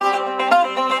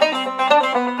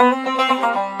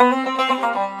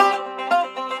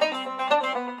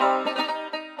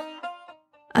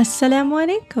Assalamu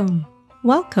alaikum.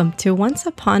 Welcome to Once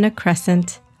Upon a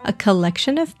Crescent, a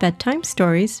collection of bedtime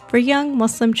stories for young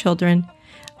Muslim children.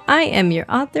 I am your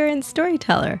author and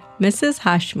storyteller, Mrs.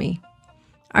 Hashmi.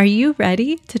 Are you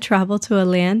ready to travel to a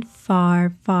land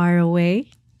far, far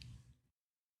away?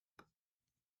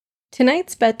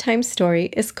 Tonight's bedtime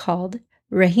story is called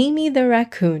Rahimi the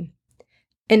Raccoon.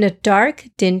 In a dark,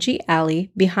 dingy alley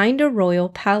behind a royal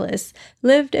palace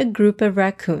lived a group of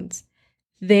raccoons.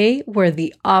 They were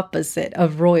the opposite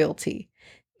of royalty.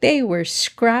 They were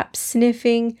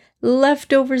scrap-sniffing,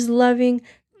 leftovers-loving,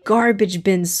 garbage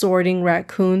bin-sorting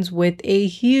raccoons with a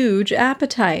huge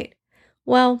appetite.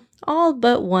 Well, all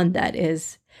but one, that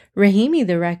is. Rahimi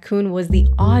the raccoon was the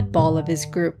oddball of his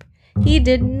group. He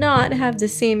did not have the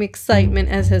same excitement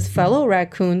as his fellow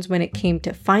raccoons when it came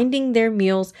to finding their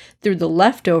meals through the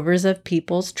leftovers of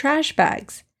people's trash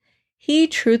bags. He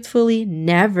truthfully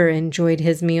never enjoyed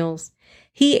his meals.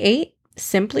 He ate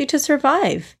simply to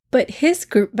survive. But his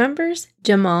group members,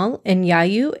 Jamal and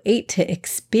Yayu, ate to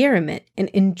experiment and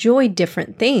enjoy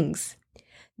different things.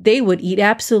 They would eat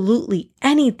absolutely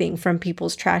anything from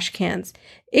people's trash cans.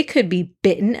 It could be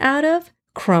bitten out of,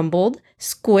 crumbled,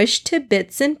 squished to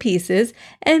bits and pieces,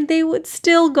 and they would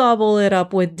still gobble it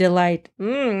up with delight.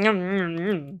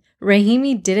 Rahimi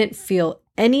didn't feel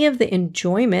any of the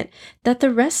enjoyment that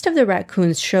the rest of the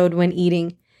raccoons showed when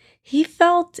eating. He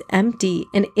felt empty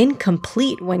and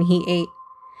incomplete when he ate.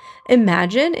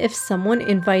 Imagine if someone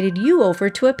invited you over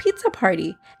to a pizza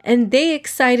party and they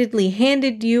excitedly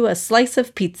handed you a slice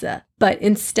of pizza, but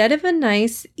instead of a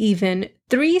nice, even,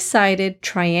 three-sided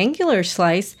triangular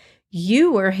slice,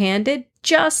 you were handed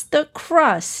just the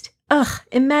crust. Ugh,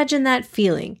 imagine that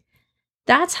feeling.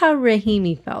 That's how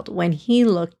Rahimi felt when he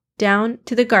looked down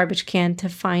to the garbage can to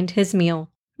find his meal.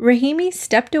 Rahimi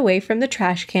stepped away from the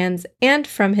trash cans and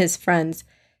from his friends.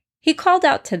 He called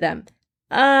out to them,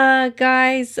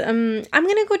 guys, I'm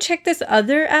gonna go check this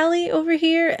other alley over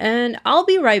here and I'll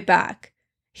be right back.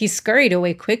 He scurried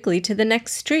away quickly to the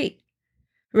next street.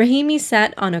 Rahimi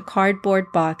sat on a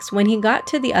cardboard box when he got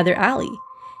to the other alley.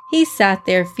 He sat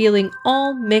there feeling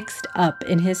all mixed up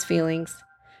in his feelings.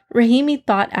 Rahimi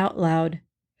thought out loud,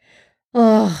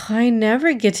 "Oh, I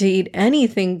never get to eat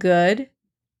anything good."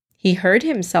 He heard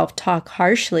himself talk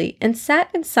harshly and sat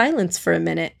in silence for a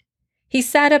minute. He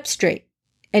sat up straight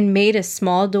and made a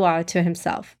small dua to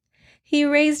himself. He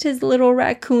raised his little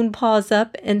raccoon paws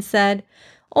up and said,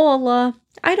 "Oh Allah,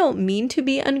 I don't mean to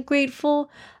be ungrateful.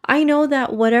 I know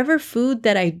that whatever food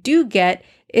that I do get,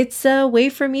 it's a way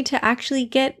for me to actually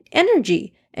get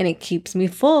energy, and it keeps me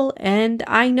full, and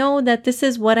I know that this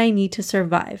is what I need to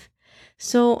survive.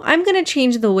 So I'm going to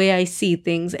change the way I see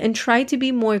things and try to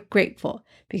be more grateful,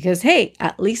 because hey,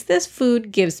 at least this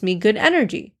food gives me good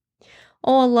energy.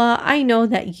 Oh Allah, I know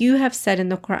that you have said in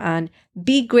the Quran,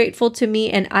 be grateful to me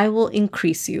and I will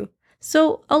increase you.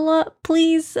 So Allah,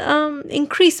 please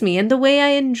increase me in the way I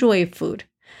enjoy food.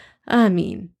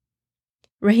 Ameen."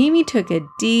 Rahimi took a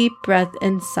deep breath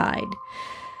and sighed.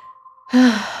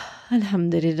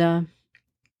 Alhamdulillah.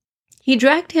 He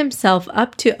dragged himself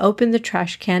up to open the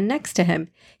trash can next to him.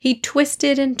 He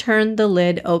twisted and turned the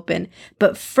lid open,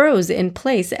 but froze in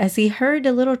place as he heard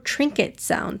a little trinket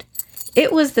sound.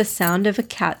 It was the sound of a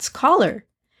cat's collar.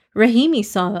 Rahimi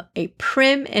saw a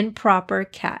prim and proper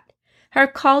cat. Her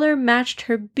collar matched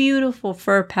her beautiful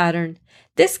fur pattern.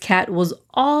 This cat was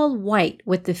all white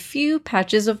with a few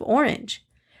patches of orange.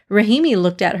 Rahimi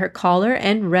looked at her collar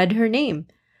and read her name.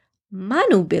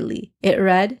 Manu Billy, it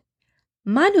read.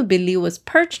 Manu Billy was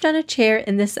perched on a chair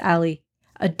in this alley.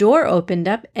 A door opened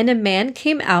up and a man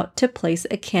came out to place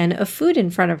a can of food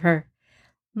in front of her.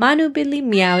 Manu Billy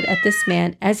meowed at this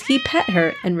man as he pet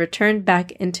her and returned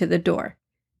back into the door.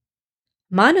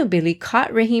 Manu Billy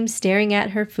caught Rahim staring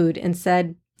at her food and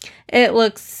said, "It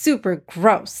looks super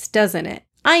gross, doesn't it?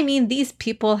 I mean, these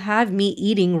people have me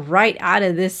eating right out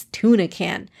of this tuna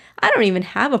can. I don't even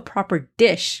have a proper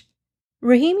dish."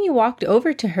 Rahimi walked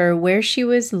over to her where she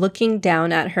was looking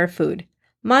down at her food.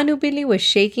 Manu Billy was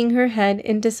shaking her head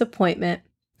in disappointment.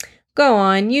 "Go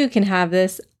on, you can have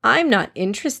this. I'm not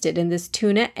interested in this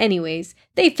tuna anyways.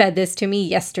 They fed this to me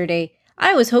yesterday.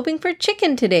 I was hoping for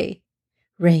chicken today."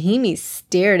 Rahimi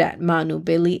stared at Manu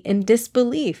Billy in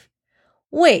disbelief.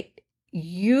 "Wait,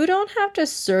 you don't have to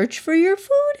search for your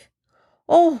food?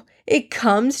 Oh, it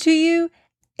comes to you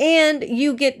and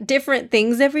you get different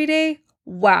things every day?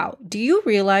 Wow, do you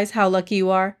realize how lucky you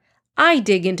are? I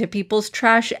dig into people's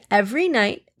trash every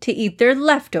night to eat their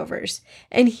leftovers,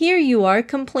 and here you are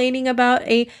complaining about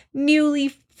a newly,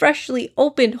 freshly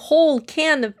opened whole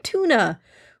can of tuna.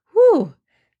 Whew,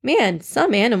 man,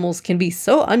 some animals can be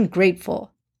so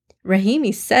ungrateful."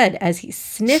 Rahimi said as he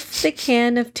sniffed the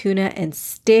can of tuna and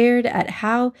stared at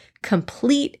how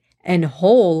complete and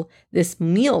whole this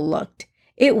meal looked.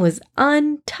 It was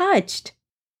untouched.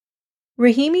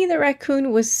 Rahimi the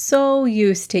raccoon was so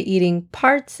used to eating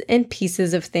parts and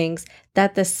pieces of things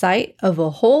that the sight of a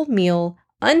whole meal,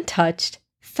 untouched,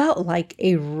 felt like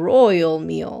a royal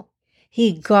meal.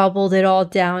 He gobbled it all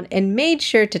down and made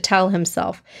sure to tell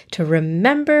himself to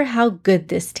remember how good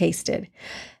this tasted.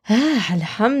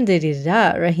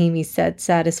 Alhamdulillah, Rahimi said,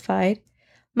 satisfied.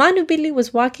 Manu Billi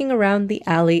was walking around the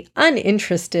alley,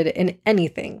 uninterested in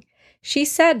anything. She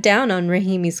sat down on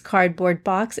Rahimi's cardboard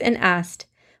box and asked,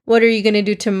 "What are you going to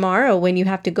do tomorrow when you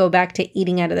have to go back to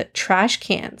eating out of the trash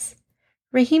cans?"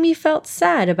 Rahimi felt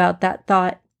sad about that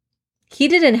thought. He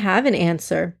didn't have an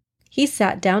answer. He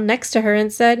sat down next to her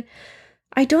and said,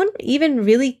 "I don't even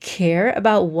really care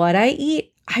about what I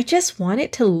eat. I just want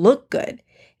it to look good.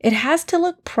 It has to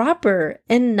look proper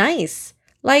and nice,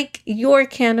 like your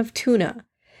can of tuna.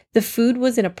 The food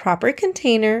was in a proper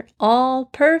container, all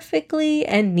perfectly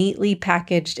and neatly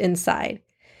packaged inside.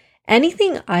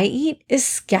 Anything I eat is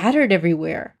scattered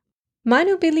everywhere."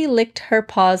 Manu Billi licked her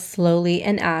paws slowly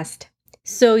and asked,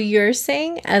 "So you're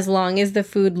saying as long as the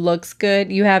food looks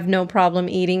good, you have no problem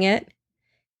eating it?"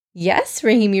 "Yes,"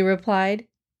 Rahimi replied.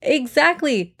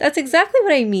 "Exactly. That's exactly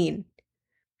what I mean."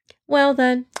 "Well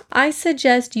then, I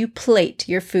suggest you plate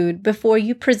your food before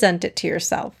you present it to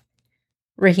yourself."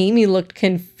 Rahimi looked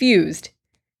confused.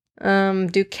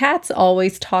 Do cats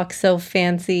always talk so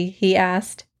fancy?" he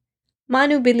asked.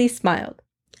 Manu Billi smiled.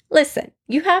 "Listen,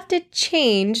 you have to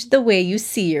change the way you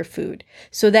see your food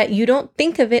so that you don't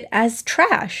think of it as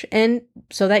trash and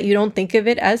so that you don't think of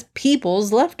it as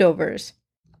people's leftovers."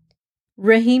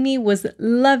 Rahimi was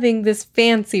loving this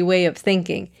fancy way of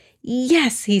thinking.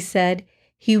 "Yes," he said.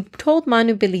 He told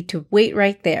Manu Billi to wait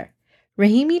right there.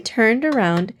 Rahimi turned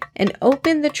around and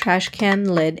opened the trash can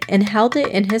lid and held it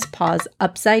in his paws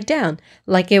upside down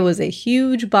like it was a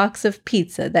huge box of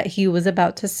pizza that he was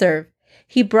about to serve.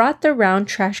 He brought the round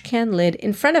trash can lid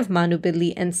in front of Manu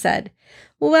Billi and said,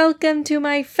 "Welcome to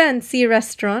my fancy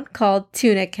restaurant called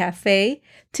Tuna Cafe.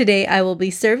 Today I will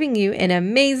be serving you an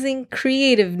amazing,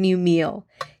 creative new meal."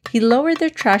 He lowered the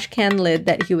trash can lid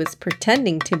that he was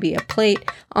pretending to be a plate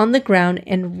on the ground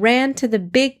and ran to the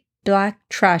big black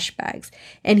trash bags,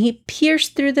 and he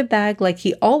pierced through the bag like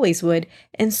he always would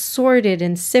and sorted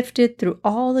and sifted through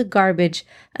all the garbage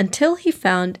until he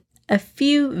found a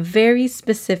few very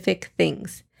specific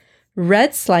things: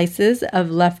 red slices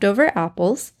of leftover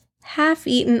apples,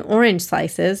 half-eaten orange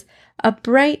slices, a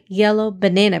bright yellow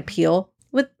banana peel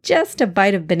with just a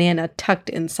bite of banana tucked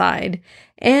inside,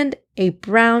 and a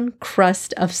brown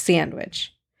crust of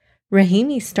sandwich.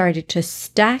 Rahimi started to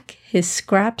stack his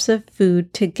scraps of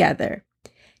food together.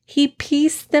 He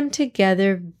pieced them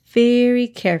together very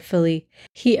carefully.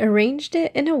 He arranged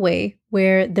it in a way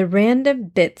where the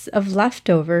random bits of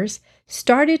leftovers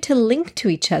started to link to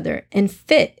each other and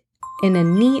fit in a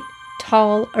neat,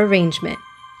 tall arrangement.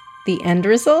 The end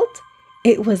result?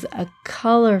 It was a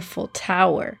colorful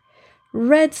tower.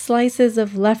 Red slices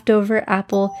of leftover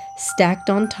apple stacked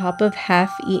on top of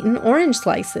half-eaten orange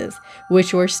slices,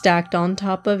 which were stacked on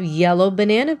top of yellow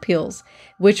banana peels,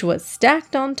 which was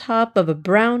stacked on top of a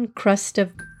brown crust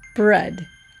of bread.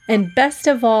 And best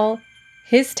of all,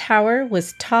 his tower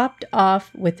was topped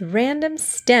off with random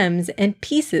stems and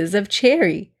pieces of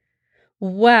cherry.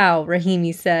 "Wow,"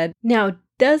 Rahimi said. "Now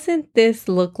doesn't this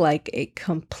look like a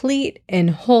complete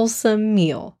and wholesome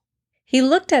meal?" He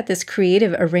looked at this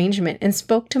creative arrangement and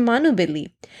spoke to Manu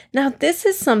Billi. "Now this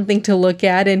is something to look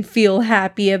at and feel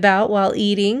happy about while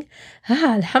eating.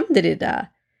 Alhamdulillah."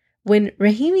 When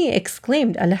Rahimi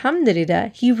exclaimed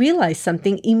Alhamdulillah, he realized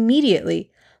something immediately.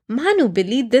 "Manu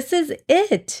Billi, this is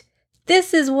it.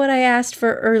 This is what I asked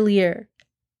for earlier."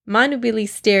 Manu Billi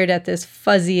stared at this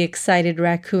fuzzy, excited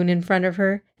raccoon in front of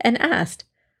her and asked,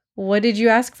 "What did you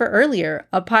ask for earlier?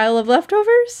 A pile of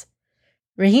leftovers?"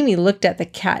 Rahimi looked at the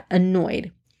cat,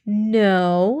 annoyed.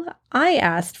 "No, I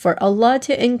asked for Allah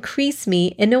to increase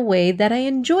me in a way that I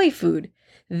enjoy food.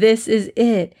 This is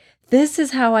it. This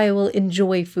is how I will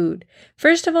enjoy food.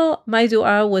 First of all, my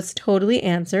dua was totally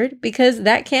answered because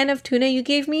that can of tuna you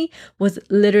gave me was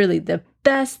literally the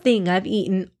best thing I've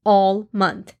eaten all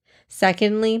month.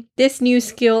 Secondly, this new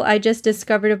skill I just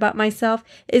discovered about myself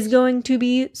is going to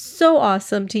be so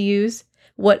awesome to use.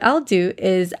 What I'll do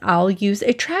is I'll use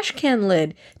a trash can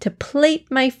lid to plate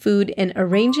my food and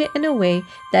arrange it in a way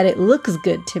that it looks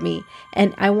good to me,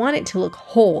 and I want it to look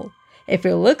whole. If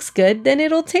it looks good, then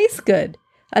it'll taste good.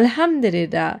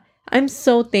 Alhamdulillah, I'm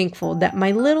so thankful that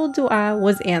my little dua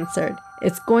was answered.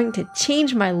 It's going to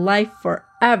change my life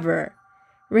forever."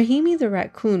 Rahimi the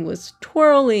raccoon was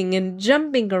twirling and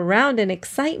jumping around in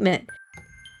excitement.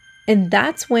 And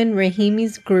that's when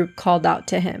Rahimi's group called out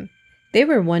to him. They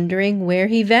were wondering where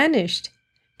he vanished.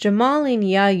 Jamal and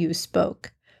Yayu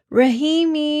spoke.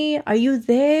 "Rahimi, are you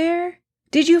there?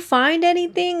 Did you find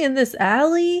anything in this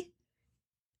alley?"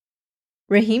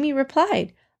 Rahimi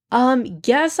replied,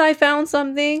 Yes, I found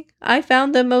something. I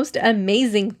found the most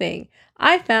amazing thing.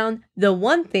 I found the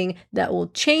one thing that will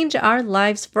change our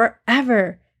lives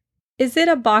forever." "Is it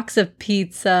a box of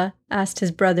pizza?" asked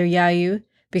his brother Yayu.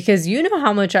 "Because you know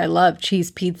how much I love cheese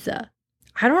pizza."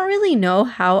 "I don't really know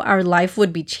how our life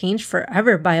would be changed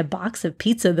forever by a box of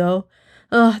pizza, though."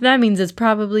 "Oh, that means it's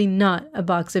probably not a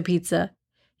box of pizza."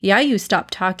 Yayu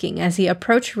stopped talking as he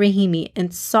approached Rahimi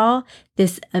and saw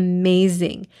this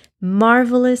amazing,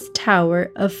 marvelous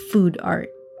tower of food art.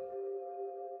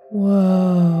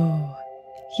 Whoa!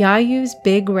 Yayu's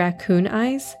big raccoon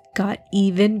eyes got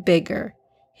even bigger.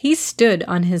 He stood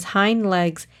on his hind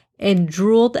legs and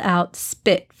drooled out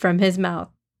spit from his mouth.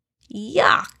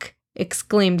 "Yuck!"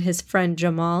 exclaimed his friend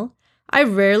Jamal. "I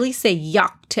rarely say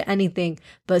yuck to anything,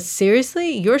 but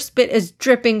seriously, your spit is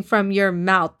dripping from your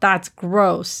mouth. That's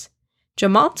gross."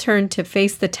 Jamal turned to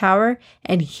face the tower,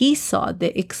 and he saw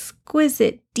the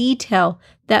exquisite detail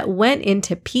that went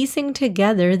into piecing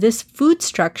together this food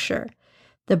structure.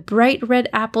 The bright red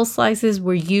apple slices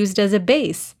were used as a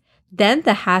base, then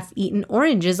the half-eaten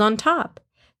oranges on top,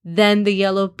 then the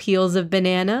yellow peels of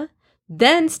banana,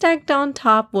 then stacked on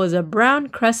top was a brown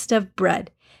crust of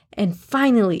bread, and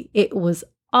finally it was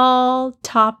all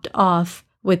topped off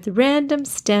with random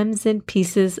stems and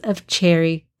pieces of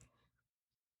cherry.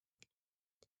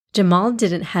 Jamal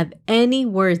didn't have any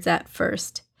words at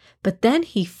first, but then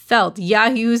he felt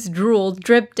Yayu's drool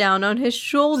drip down on his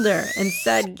shoulder and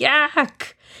said,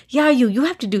 "Yuck! Yayu, you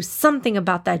have to do something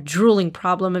about that drooling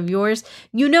problem of yours.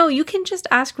 You know, you can just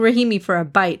ask Rahimi for a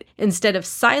bite instead of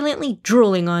silently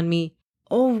drooling on me."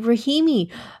 "Oh, Rahimi,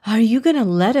 are you gonna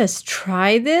let us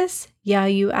try this?"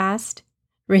 Yayu asked.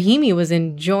 Rahimi was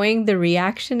enjoying the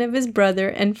reaction of his brother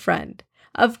and friend.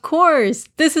 "Of course,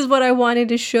 this is what I wanted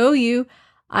to show you.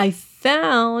 I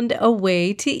found a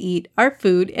way to eat our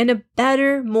food in a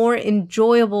better, more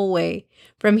enjoyable way.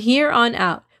 From here on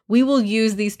out, we will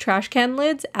use these trash can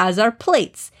lids as our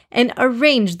plates and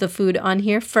arrange the food on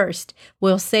here first.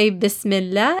 We'll say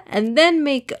Bismillah and then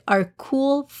make our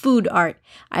cool food art.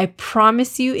 I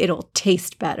promise you it'll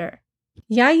taste better."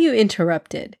 Yayu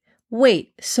interrupted.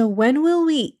 "Wait, so when will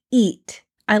we eat?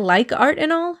 I like art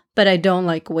and all, but I don't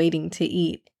like waiting to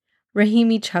eat."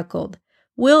 Rahimi chuckled.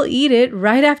 "We'll eat it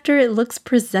right after it looks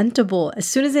presentable, as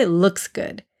soon as it looks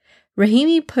good."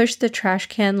 Rahimi pushed the trash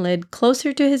can lid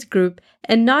closer to his group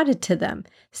and nodded to them,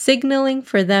 signaling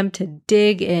for them to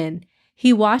dig in.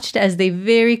 He watched as they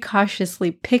very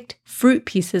cautiously picked fruit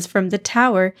pieces from the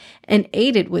tower and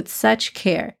ate it with such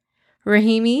care.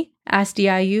 "Rahimi," asked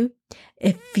Yayu,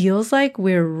 "it feels like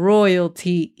we're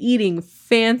royalty eating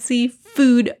fancy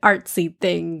food artsy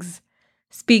things."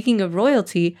 Speaking of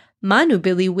royalty, Manu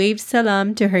Billy waved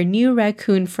salam to her new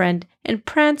raccoon friend and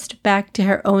pranced back to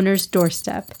her owner's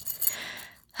doorstep.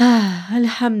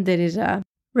 Alhamdulillah.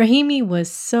 Rahimi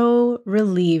was so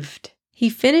relieved. He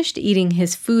finished eating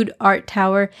his food art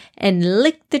tower and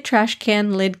licked the trash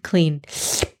can lid clean.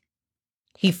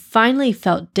 He finally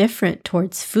felt different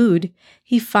towards food.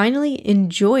 He finally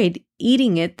enjoyed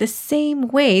eating it the same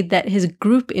way that his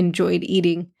group enjoyed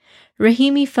eating.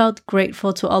 Rahimi felt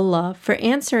grateful to Allah for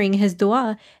answering his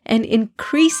dua and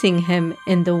increasing him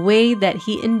in the way that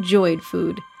he enjoyed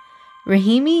food.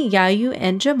 Rahimi, Yayu,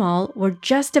 and Jamal were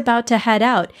just about to head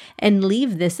out and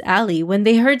leave this alley when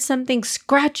they heard something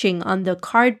scratching on the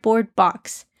cardboard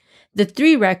box. The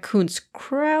three raccoons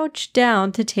crouched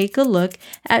down to take a look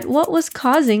at what was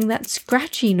causing that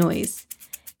scratchy noise.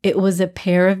 It was a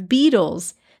pair of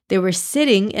beetles. They were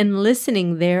sitting and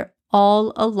listening there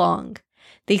all along.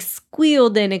 They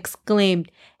squealed and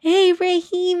exclaimed, "Hey,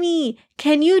 Rahimi,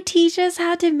 can you teach us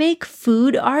how to make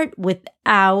food art with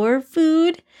our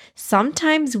food?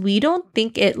 Sometimes we don't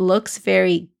think it looks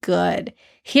very good.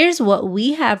 Here's what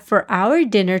we have for our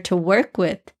dinner to work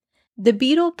with." The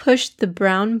beetle pushed the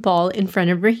brown ball in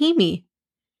front of Rahimi.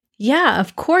 "Yeah,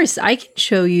 of course, I can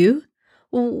show you.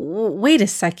 Wait a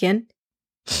second."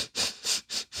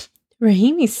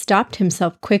 Rahimi stopped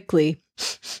himself quickly.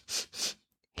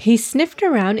 He sniffed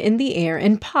around in the air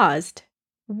and paused.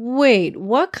 "Wait,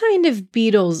 what kind of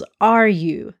beetles are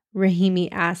you?" Rahimi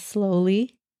asked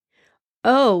slowly.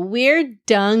 "Oh, we're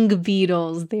dung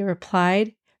beetles," they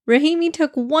replied. Rahimi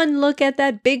took one look at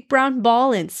that big brown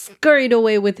ball and scurried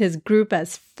away with his group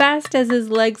as fast as his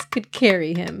legs could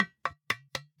carry him.